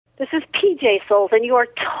This is PJ Souls, and you are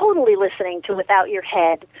totally listening to Without Your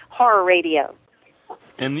Head, Horror Radio.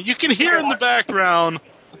 And you can hear in the background,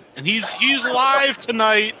 and he's live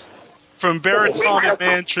tonight from Barrett's Haunted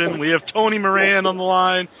Mansion. We have Tony Moran on the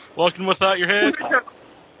line. Welcome to Without Your Head.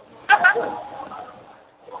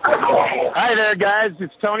 Hi there, guys.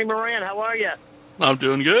 It's Tony Moran. How are you? I'm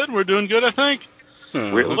doing good. We're doing good, I think.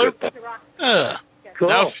 Really good. Cool.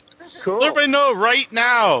 Now, Cool. let everybody know right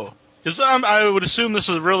now, because I would assume this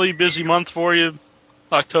is a really busy month for you,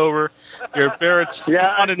 October. You're at Barrett's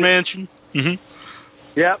Haunted Mansion. Mm-hmm.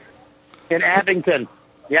 Yep. In Abington.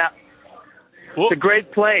 Yeah. It's a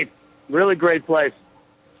great place. Really great place.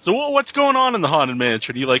 So what's going on in the Haunted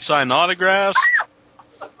Mansion? Do you, like, sign autographs?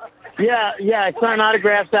 Yeah. I sign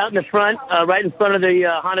autographs out in the front, right in front of the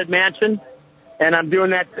Haunted Mansion. And I'm doing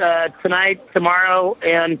that tonight, tomorrow,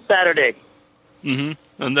 and Saturday.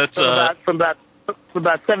 Mm-hmm. And that's from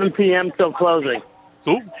about 7 p.m. till closing.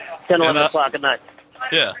 Cool. 10, 11 o'clock at night.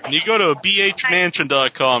 Yeah. And you go to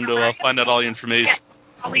bhmansion.com to find out all the information.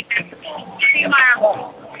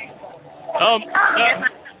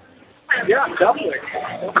 Yeah, definitely.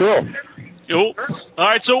 Cool. Cool. All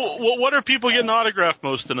right. So what are people getting autographed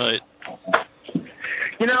most tonight?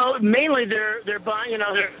 You know, mainly they're buying. You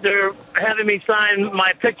know, they're having me sign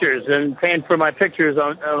my pictures and paying for my pictures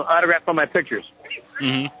on autograph on my pictures.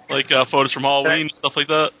 Mm-hmm. Like photos from Halloween, stuff like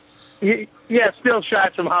that. Yeah, still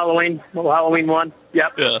shots from Halloween. Halloween one.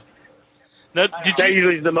 Yep. Yeah. That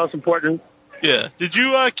usually is the most important. Yeah. Did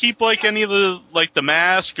you keep like any of the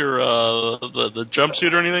mask or the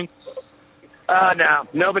jumpsuit or anything? No,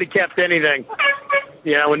 nobody kept anything.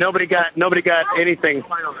 You know, when nobody got anything.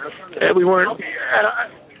 We weren't.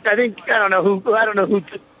 I don't know who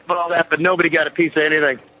took all that, but nobody got a piece of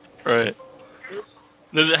anything. Right.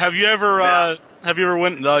 Have you ever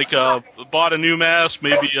went bought a new mask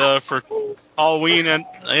maybe for Halloween and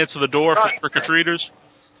answer the door for trick-or-treaters?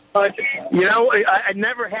 You know, I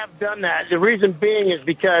never have done that. The reason being is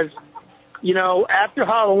because, you know, after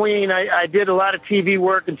Halloween, I did a lot of TV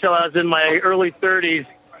work until I was in my early 30s,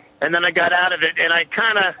 and then I got out of it, and I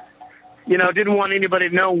kind of, you know, didn't want anybody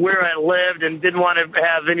to know where I lived and didn't want to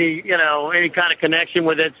have any kind of connection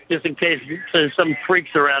with it just in case there's some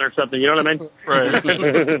freaks around or something. You know what I mean?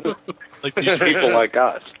 Right. Like these people like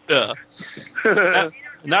us. Yeah.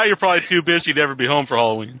 Now you're probably too busy to ever be home for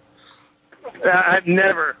Halloween. I've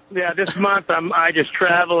never. Yeah, this month I just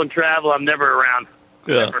travel and travel. I'm never around.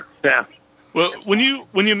 Yeah. Never. Yeah. Well, when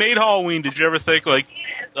you made Halloween, did you ever think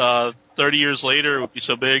 30 years later it would be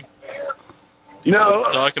so big? No.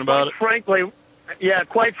 Talking about it.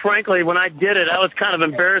 Quite frankly, when I did it, I was kind of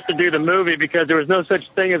embarrassed to do the movie because there was no such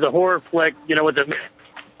thing as a horror flick, you know, with a,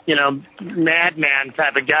 you know, madman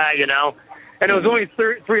type of guy, you know. And it was only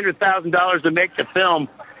 $300,000 to make the film.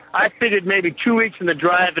 I figured maybe 2 weeks in the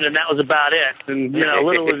drive-in, and that was about it. And, you know,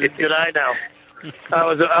 little did I know. I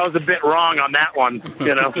was a bit wrong on that one,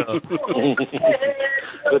 you know.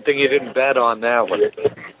 Good thing you didn't bet on that one.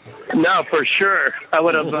 No, for sure. I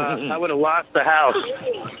would have lost the house.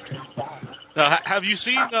 Now, have you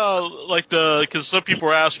seen because some people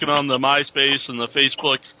were asking on the MySpace and the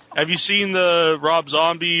Facebook, have you seen the Rob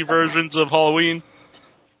Zombie versions of Halloween?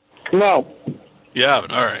 No. You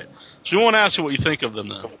haven't? All right. So we won't ask you what you think of them,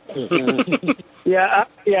 then. Yeah,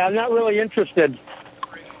 I'm not really interested.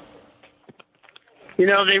 You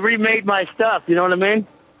know, they remade my stuff, you know what I mean?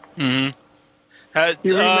 Mm-hmm.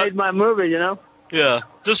 You remade my movie, you know? Yeah.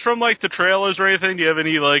 Just from, the trailers or anything, do you have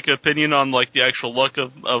any, opinion on, the actual look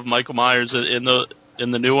of Michael Myers in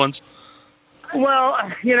the new ones? Well,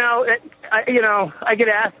 I get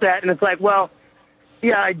asked that, and it's like, well,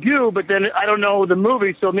 yeah, I do, but then I don't know the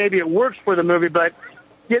movie, so maybe it works for the movie, but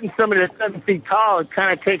getting somebody that's 7 feet tall, it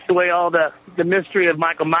kind of takes away all the mystery of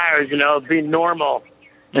Michael Myers, you know, being normal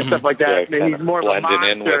and stuff like that. Yeah, and he's more of a monster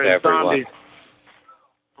and zombies.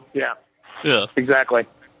 Yeah. Yeah. Exactly.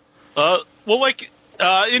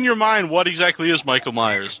 In your mind, what exactly is Michael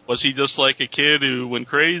Myers? Was he just a kid who went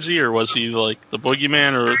crazy, or was he the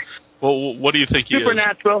boogeyman, or what do you think he is?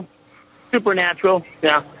 Supernatural.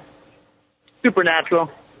 Yeah. Supernatural.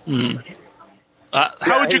 Mm-hmm.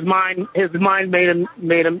 How would his mind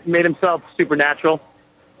made himself supernatural.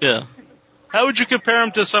 Yeah. How would you compare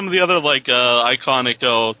him to some of the other iconic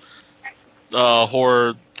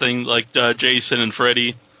horror things like Jason and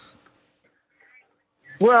Freddy?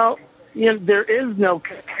 Well, there is no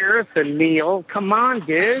comparison, Neil. Come on,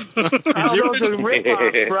 dude. All those are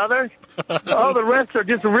rip-offs, brother. All the rest are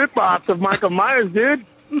just rip-offs of Michael Myers, dude.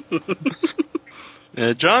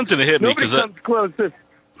 Yeah, John's gonna hit me because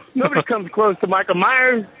nobody comes close to Michael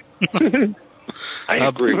Myers. I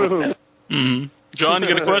agree with that. Mm-hmm. John, you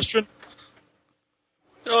got a question?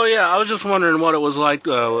 Oh, yeah, I was just wondering what it was like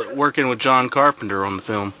working with John Carpenter on the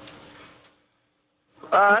film.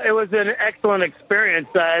 It was an excellent experience.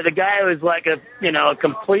 The guy was like a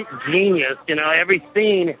complete genius. Every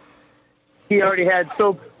scene he already had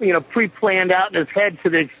so, pre-planned out in his head to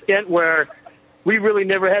the extent where we really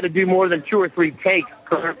never had to do more than 2 or 3 takes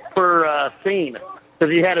per scene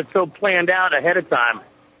because he had it so planned out ahead of time.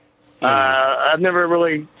 I've never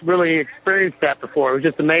really experienced that before. It was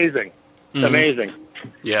just amazing. Amazing.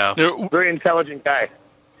 Yeah. Very intelligent guy.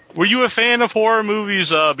 Were you a fan of horror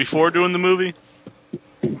movies before doing the movie?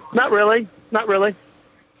 Not really.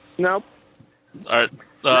 Nope. All right.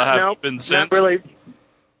 Have you been since? Not really.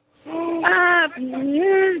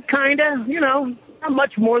 Kinda. Not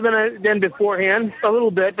much more than beforehand. A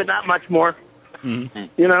little bit, but not much more.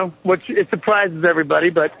 Mm-hmm. Which it surprises everybody,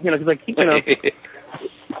 but because I keep,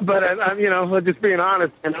 but I'm just being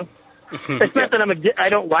honest. It's not that I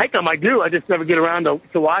don't like them. I do. I just never get around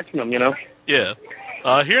to watching them. Yeah.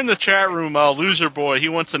 Here in the chat room, Loser Boy, he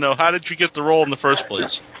wants to know, how did you get the role in the first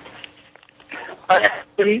place?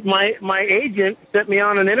 My agent sent me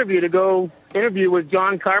on an interview to go interview with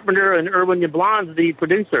John Carpenter and Erwin Yablans, the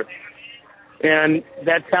producer. And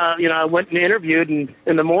that's how, I went and interviewed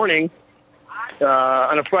in the morning,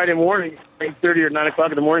 on a Friday morning, 8:30 or 9 o'clock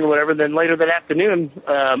in the morning or whatever. Then later that afternoon,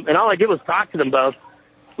 and all I did was talk to them both.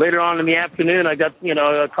 Later on in the afternoon, I got,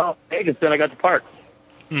 a call from Vegas, and I got the part.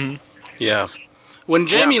 Mm-hmm. Yeah. When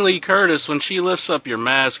Jamie Lee Curtis, when she lifts up your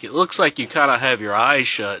mask, it looks like you kind of have your eyes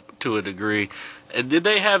shut to a degree. Did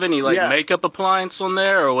they have any, makeup appliance on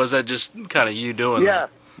there, or was that just kind of you doing that?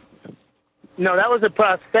 No, that was a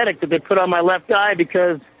prosthetic that they put on my left eye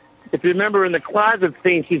because, if you remember in the closet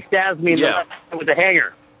scene, she stabs me in the left eye with a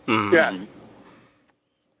hanger. Mm-hmm. Yeah.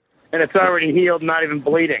 And it's already healed, not even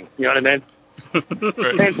bleeding. You know what I mean?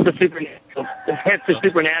 Hence the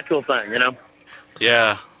supernatural thing,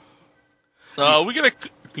 Yeah. We gotta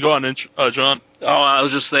go on, John. Oh, I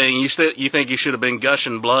was just saying, you think you should have been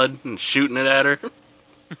gushing blood and shooting it at her?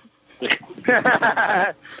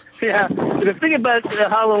 Yeah. The thing about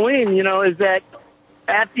Halloween, is that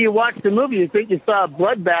after you watch the movie, you think you saw a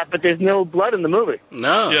bloodbath, but there's no blood in the movie.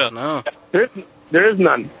 No. There is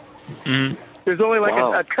none. Mm-hmm. There's only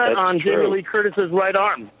a cut on Jamie Lee Curtis's right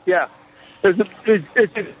arm. Yeah. Her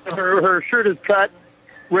shirt is cut,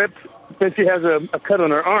 ripped, and she has a cut on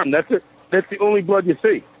her arm. That's it. That's the only blood you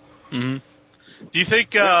see. Mm-hmm. Do you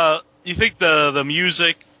think the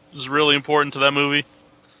music is really important to that movie?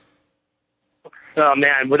 Oh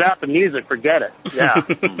man, without the music, forget it. Yeah.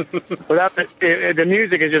 Without the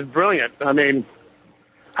music is just brilliant. I mean,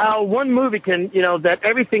 how one movie can, that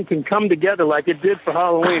everything can come together like it did for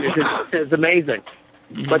Halloween is amazing.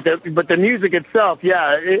 Mm-hmm. But the music itself,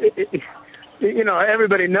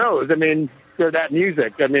 everybody knows. I mean, that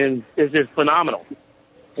music, is just phenomenal.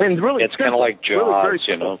 And really, it's kind of like Jaws,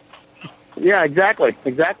 Yeah, exactly.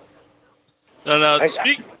 And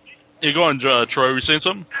you go on, Troy. Were you saying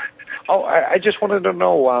something? Oh, I just wanted to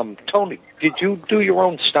know, Tony, did you do your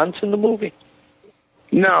own stunts in the movie?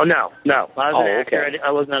 No. I was an actor. Okay.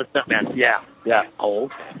 I was not a stuntman. Yeah. Oh,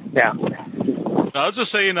 okay. Yeah. I was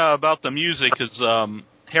just saying about the music, because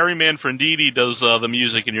Harry Manfredini does the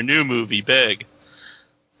music in your new movie, Big.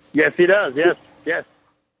 Yes, he does. Yes.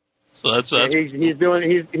 So that's he's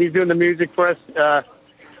doing the music for us.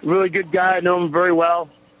 Really good guy. I know him very well,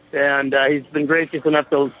 and he's been gracious enough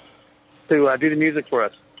to do the music for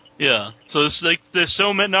us. Yeah. So it's like there's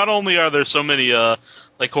so many. Not only are there so many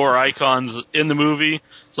horror icons in the movie,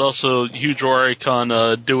 it's also a huge horror icon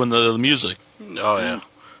doing the music. Oh yeah,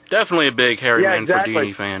 definitely a big Harry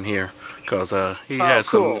Manfredini fan here because he has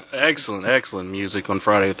some excellent music on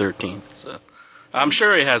Friday the 13th. So I'm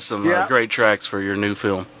sure he has some great tracks for your new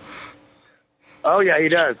film. Oh yeah, he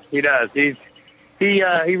does. He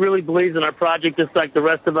really believes in our project just like the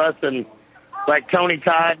rest of us, and like Tony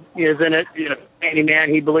Todd is in it. Candyman,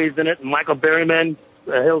 he believes in it. And Michael Berryman,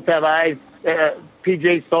 Hills Have Eyes,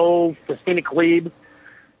 PJ Soul, Kristina Klebe,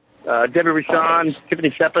 Debbie Richon, Tiffany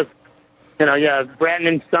Shepard.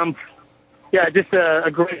 Brandon Stumpf. Yeah, just a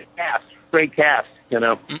great cast.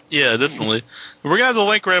 Yeah, definitely. We're gonna have the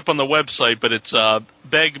link right up on the website, but it's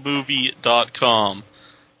begmovie.com.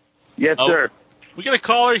 Yes, sir. We got a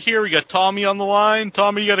caller here. We got Tommy on the line.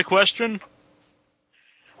 Tommy, you got a question?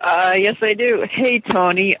 Yes, I do. Hey,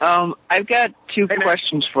 Tony. I've got two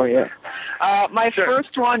questions for you. My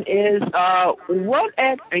first one is,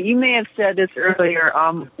 you may have said this earlier,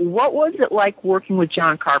 what was it like working with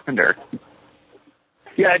John Carpenter?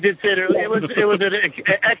 Yeah, I did say it earlier. It was an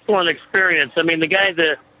excellent experience. I mean, the guy's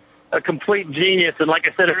a complete genius, and like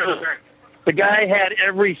I said earlier, the guy had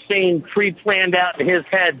every scene pre-planned out in his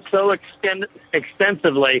head so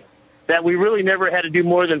extensively that we really never had to do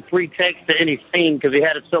more than 3 takes to any scene because he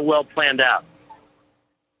had it so well planned out.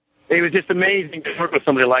 It was just amazing to work with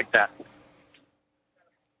somebody like that.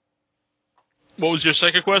 What was your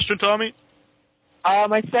second question, Tommy?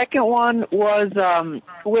 My second one was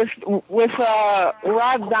with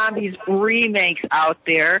Rob Zombie's remakes out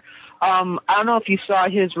there. I don't know if you saw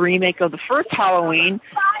his remake of the first Halloween,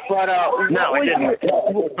 but no, I didn't.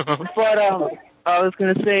 But I was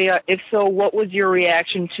going to say, if so, what was your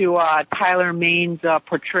reaction to Tyler Maine's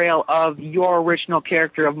portrayal of your original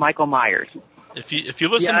character of Michael Myers? If you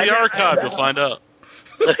listen to the archive, you'll find out.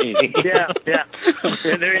 yeah.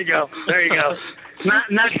 There you go.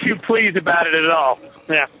 Not too pleased about it at all.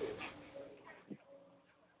 Yeah.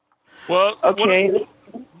 Well, okay.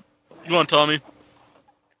 Go on, Tommy.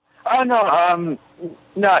 Oh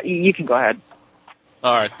no, you can go ahead.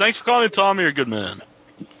 All right. Thanks for calling, Tommy. You're a good man.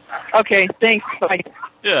 Okay. Thanks. Bye.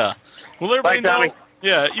 Yeah. Well, everybody Bye, Tommy. know.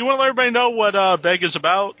 Yeah. You want to let everybody know what Beg is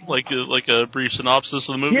about, like a brief synopsis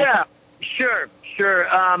of the movie? Yeah. Sure.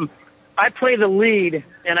 I play the lead,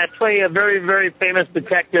 and I play a very, very famous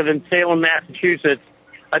detective in Salem, Massachusetts.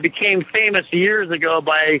 I became famous years ago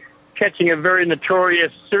by catching a very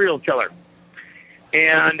notorious serial killer.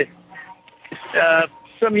 And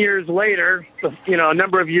some years later, a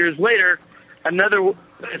number of years later, another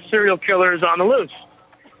serial killer is on the loose.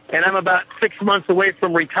 And I'm about 6 months away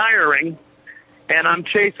from retiring, and I'm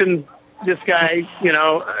chasing this guy,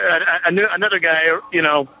 another guy,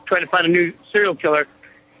 trying to find a new serial killer.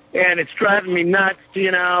 And it's driving me nuts,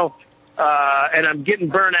 and I'm getting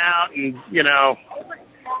burnt out and,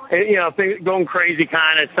 going crazy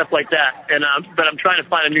kind of stuff like that. And but I'm trying to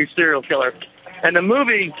find a new serial killer. And the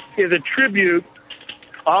movie is a tribute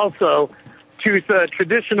also to the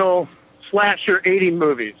traditional slasher 80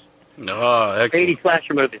 movies. Oh, excellent. 80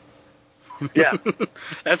 slasher movies. Yeah.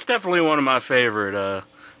 That's definitely one of my favorite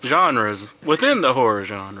genres within the horror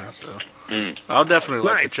genre. So I'll definitely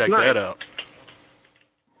like to check that out.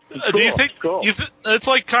 Do you think it's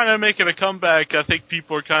like kind of making a comeback? I think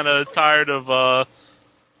people are kind of tired of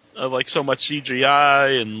like so much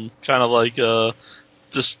CGI and kind of like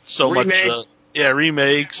just so remakes. much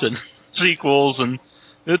remakes and sequels, and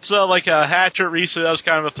it's like a Hatchet recently that was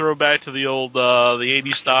kind of a throwback to the old the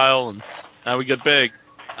 80s style, and now we get Big.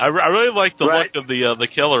 I really like the look of the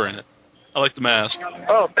killer in it. I like the mask.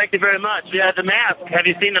 Oh, thank you very much. Yeah, the mask. Have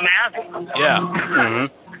you seen the mask? Yeah.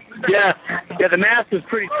 Mm-hmm. Yeah, the mask is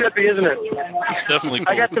pretty trippy, isn't it? It's definitely cool.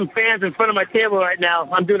 I got some fans in front of my table right now.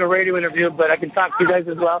 I'm doing a radio interview, but I can talk to you guys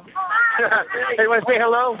as well. Hey, want to say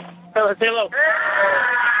hello? Say hello.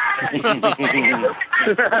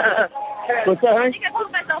 What's that, honey? I think I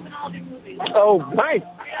put myself in all of your movies. Oh, nice.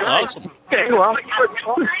 Awesome. Okay, well.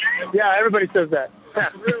 Yeah, everybody says that.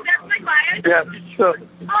 Yeah. So,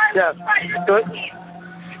 yeah. Good.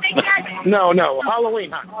 No.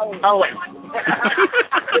 Halloween.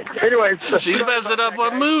 Anyways. She's messing up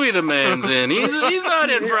what movie the man's in. He's not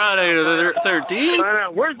in Friday the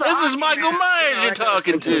 13th. This is Michael Myers you're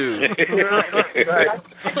talking to.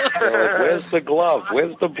 Where's the glove?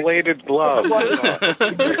 Where's the bladed glove?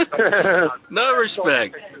 No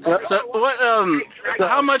respect. So what?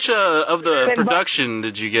 How much of the production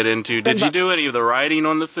did you get into? Did you do any of the writing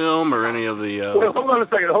on the film or any of the? Well, hold on a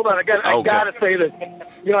second. I gotta say this.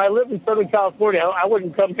 I live in Southern California. I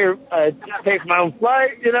wouldn't come here pay for my own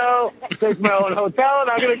flight, pay for my own hotel,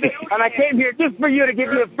 and I came here just for you to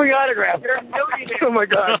give you a free autograph. Oh my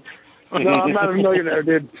God. No, I'm not a millionaire,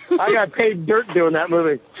 dude. I got paid dirt doing that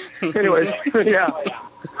movie. Anyways, yeah.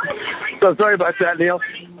 So sorry about that, Neil.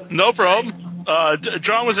 No problem.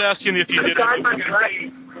 John was asking if you did it. I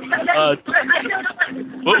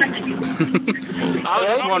was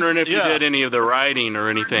just wondering if you did any of the writing or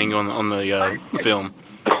anything on the film.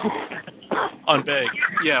 On Beg.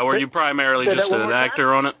 Yeah, were you primarily just an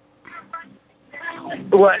actor on it?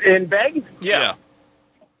 What, in Beg? Yeah.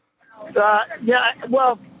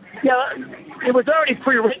 It was already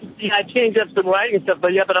pre-written. I changed up some writing and stuff,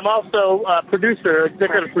 but I'm also a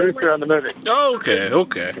executive producer on the movie. Okay.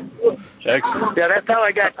 Excellent. Yeah, that's how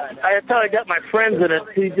I got my friends in it,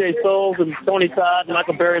 TJ Souls and Tony Todd and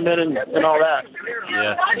Michael Berryman and all that.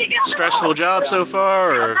 Yeah. Stressful job so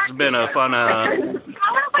far, or it's been a fun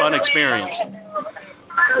experience?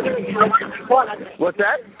 What's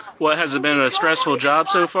that? Well, has it been a stressful job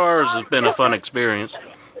so far, or has it been a fun experience?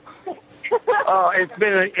 Oh, it's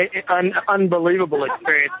been an unbelievable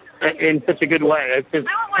experience in such a good way.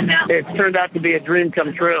 It's turned out to be a dream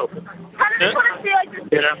come true.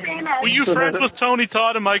 You know? Were you friends with Tony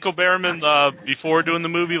Todd and Michael Berryman before doing the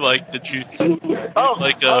movie? Like, did you friends with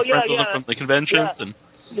them from the conventions? Yeah. And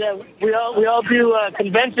Yeah, we all do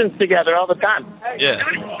conventions together all the time. yeah.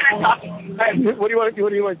 What do you want?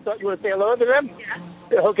 You want to say hello to them?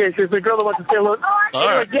 Okay, so there's a girl that wants to say hello. All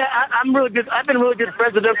right. Yeah, I'm really good. I've been really good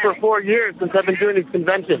friends with them for 4 years since I've been doing these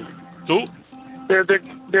conventions. Cool. They're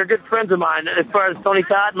good friends of mine. As far as Tony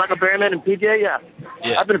Todd, Michael Berryman, and PJ, yeah.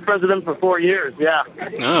 I've been friends with them for 4 years. Yeah.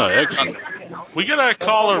 Oh, excellent. We got a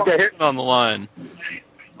caller on the line.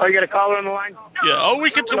 Oh, you got a caller on the line? Yeah. Oh, we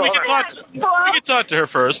can talk to her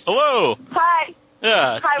first. Hello. Hi.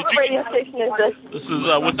 Yeah. Hi, what radio station is this? This is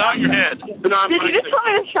Without Your Head. Did you just tell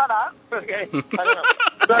me to shut up? Okay. I don't know.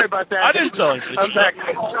 Sorry about that. I didn't tell you. I'm back.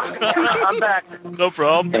 I'm back. No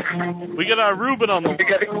problem. We got Ruben on the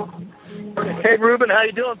line. Hey, Ruben, how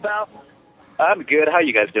you doing, pal? I'm good. How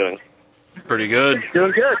you guys doing? Pretty good.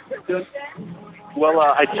 Doing good. Well,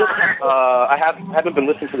 I haven't been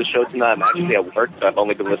listening to the show tonight. I'm actually at work, so I've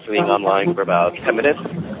only been listening online for about 10 minutes.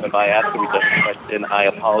 If I ask a redundant question, I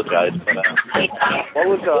apologize. But what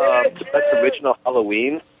was the best original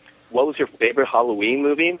Halloween? What was your favorite Halloween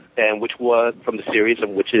movie, and which one from the series,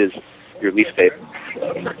 and which is your least favorite?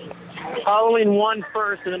 Halloween 1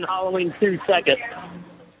 first, and then Halloween 2 second.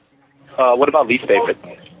 What about least favorite?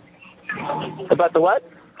 About the what?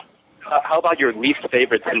 How about your least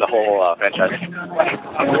favorites in the whole franchise?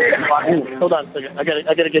 Hold on a second. I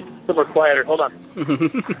gotta get somewhere quieter. Hold on.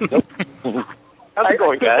 How's it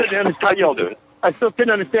going, guys? How y'all doing? I still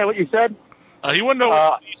couldn't understand what you said. He wouldn't know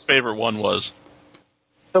what his least favorite one was.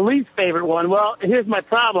 The least favorite one? Well, here's my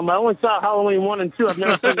problem. I only saw Halloween 1 and 2. I've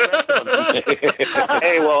never seen the rest of them.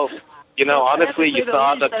 Hey, well, you know, honestly, you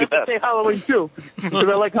saw the two best. I have to say Halloween 2, because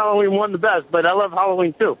I like Halloween 1 the best, but I love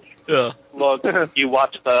Halloween 2. Yeah. Well, you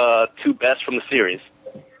watched the two best from the series.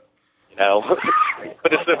 You know,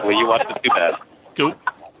 put it simply, you watched the two best. Cool.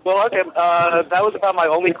 Well, okay, that was about my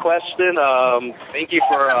only question. Thank you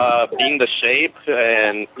for being the shape,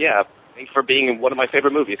 and yeah, thanks for being in one of my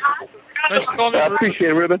favorite movies. Thanks for calling in, I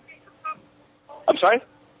appreciate it, Ruben. I'm sorry?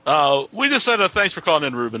 We just said thanks for calling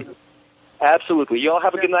in, Ruben. Absolutely. You all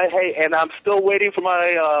have a good night. Hey, and I'm still waiting for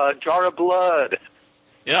my jar of blood.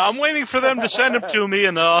 Yeah, I'm waiting for them to send them to me,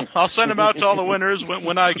 and I'll send them out to all the winners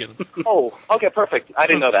when I get them. Oh, okay, perfect. I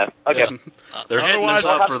didn't know that. Okay. Yeah. They're hitting us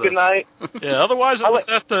up for good night. Yeah, otherwise I'll just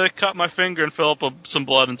have to cut my finger and fill up some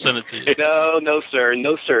blood and send it to you. No, sir.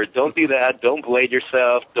 No, sir. Don't do that. Don't blade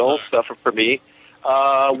yourself. Don't suffer for me.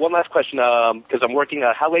 One last question, because I'm working.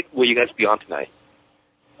 How late will you guys be on tonight?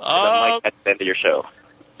 I might at the end of your show.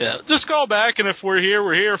 Yeah, just call back, and if we're here,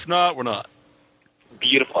 we're here. If not, we're not.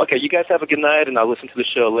 Beautiful. Okay, you guys have a good night, and I'll listen to the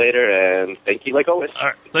show later, and thank you like always. All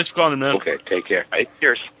right. Thanks for calling, man. Okay, take care. All right,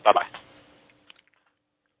 cheers. Bye-bye.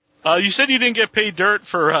 You said you didn't get paid dirt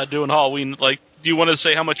for doing Halloween. Like, do you want to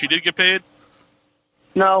say how much you did get paid?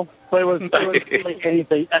 No, but it was like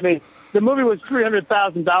anything. I mean, the movie was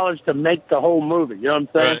 $300,000 to make the whole movie. You know what I'm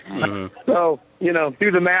saying? Right. Mm-hmm. So, you know, do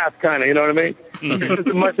the math, kind of. You know what I mean? It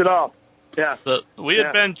isn't much at all. Yeah. We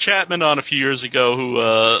had Ben Chapman on a few years ago who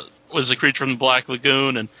was a creature from the Black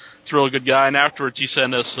Lagoon, and he's a real good guy. And afterwards, he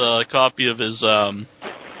sent us a copy of his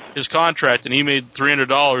contract, and he made $300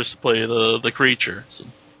 to play the creature. So.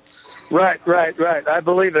 Right. I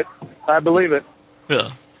believe it.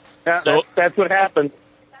 Yeah. So, that's what happened.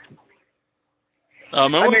 I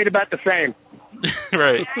made about the same.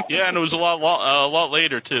 Right. Yeah, and it was a lot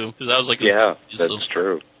later too, because that was like that's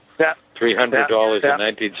true. Yeah. $300 in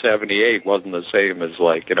 1978 wasn't the same as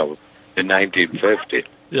in 1950.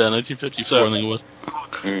 Yeah, 1954 I think it was.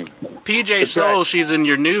 PJ Soul, she's in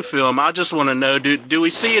your new film. I just want to know, do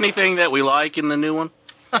we see anything that we like in the new one?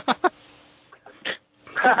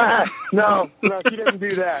 No, she doesn't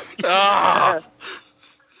do that.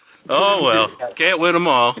 Oh well, can't win them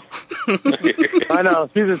all. I know,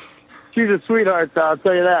 she's a sweetheart, I'll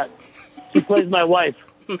tell you that. She plays my wife.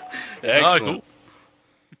 Excellent.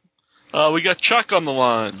 Cool. We got Chuck on the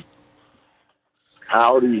line.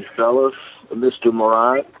 Howdy, fellas. Mr.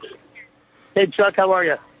 Moran. Hey, Chuck, how are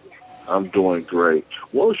you? I'm doing great.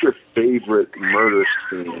 What was your favorite murder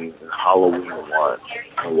scene in Halloween 1,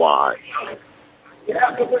 and why?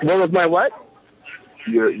 What was my what?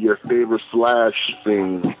 Your favorite slash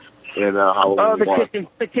scene in Halloween 1.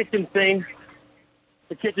 The kitchen scene.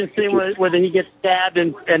 The kitchen scene where he gets stabbed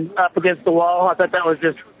and up against the wall. I thought that was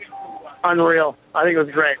just unreal. I think it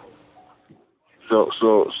was great.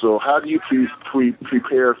 So how do you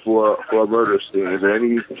prepare for a murder scene? Is there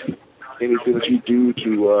anything that you do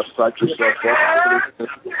to psych yourself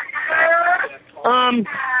up?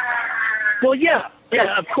 Well, yeah,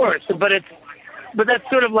 of course. But that's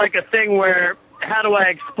sort of like a thing where, how do I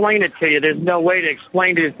explain it to you? There's no way to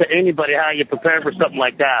explain it to anybody how you prepare for something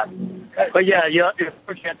like that. But yeah, you have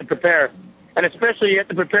to prepare, and especially you have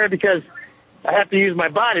to prepare because I have to use my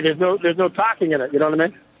body. There's no talking in it. You know what I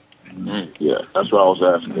mean? Yeah, that's what I was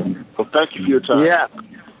asking. Well, thank you for your time. Yeah.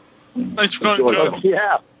 Thanks for calling, Joe.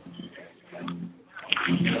 Yeah.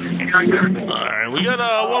 All right, we got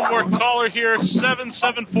one more caller here,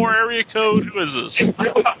 774 area code. Who is this?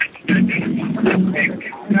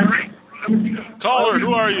 Caller,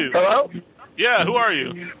 who are you? Hello? Yeah, who are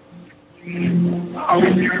you? I've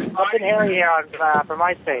been Harry here on for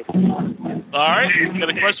MySpace. All right, got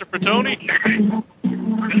a question for Tony?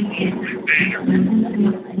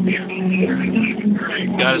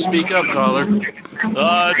 Gotta speak up, caller.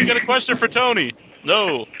 You got a question for Tony?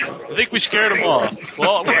 No. I think we scared him off.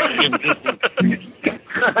 Well,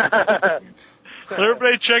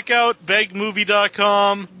 everybody check out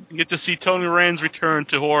begmovie.com. You get to see Tony Moran's return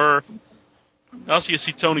to horror. Also, you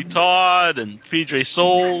see Tony Todd and PJ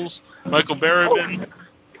Souls, Michael Berryman.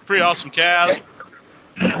 Pretty awesome cast.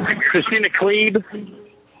 Kristina Klebe.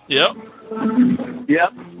 Yep.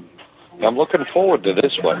 I'm looking forward to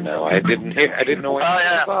this one now. I didn't know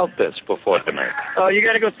anything about this before tonight. Oh, you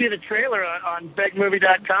got to go see the trailer on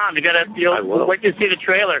begmovie.com. You'll wait to see the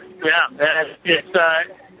trailer. Yeah,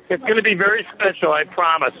 it's going to be very special. I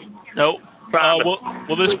promise. Nope.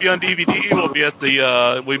 Will this be on DVD? Will be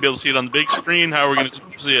we'll be able to see it on the big screen? How are we going to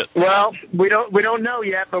see it? Well, we don't know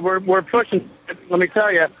yet, but we're pushing. Let me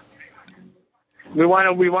tell you, we want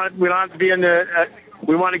to be in the.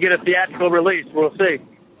 We want to get a theatrical release. We'll see.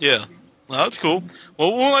 Yeah. Well, that's cool.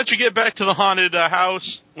 Well, we'll let you get back to the haunted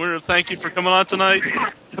house. Thank you for coming on tonight.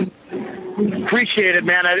 Appreciate it,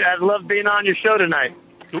 man. I love being on your show tonight.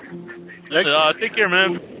 Take care,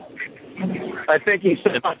 man. I thank you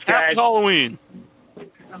so much, guys. Happy Halloween.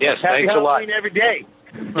 Yes, Happy thanks Halloween a lot. every day.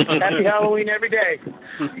 Happy Halloween every day.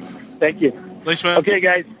 Thank you. Thanks, man. Okay,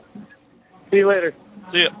 guys. See you later.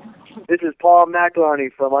 See ya. This is Paul McLarney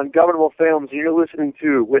from Ungovernable Films, and you're listening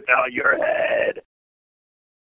to Without Your Head.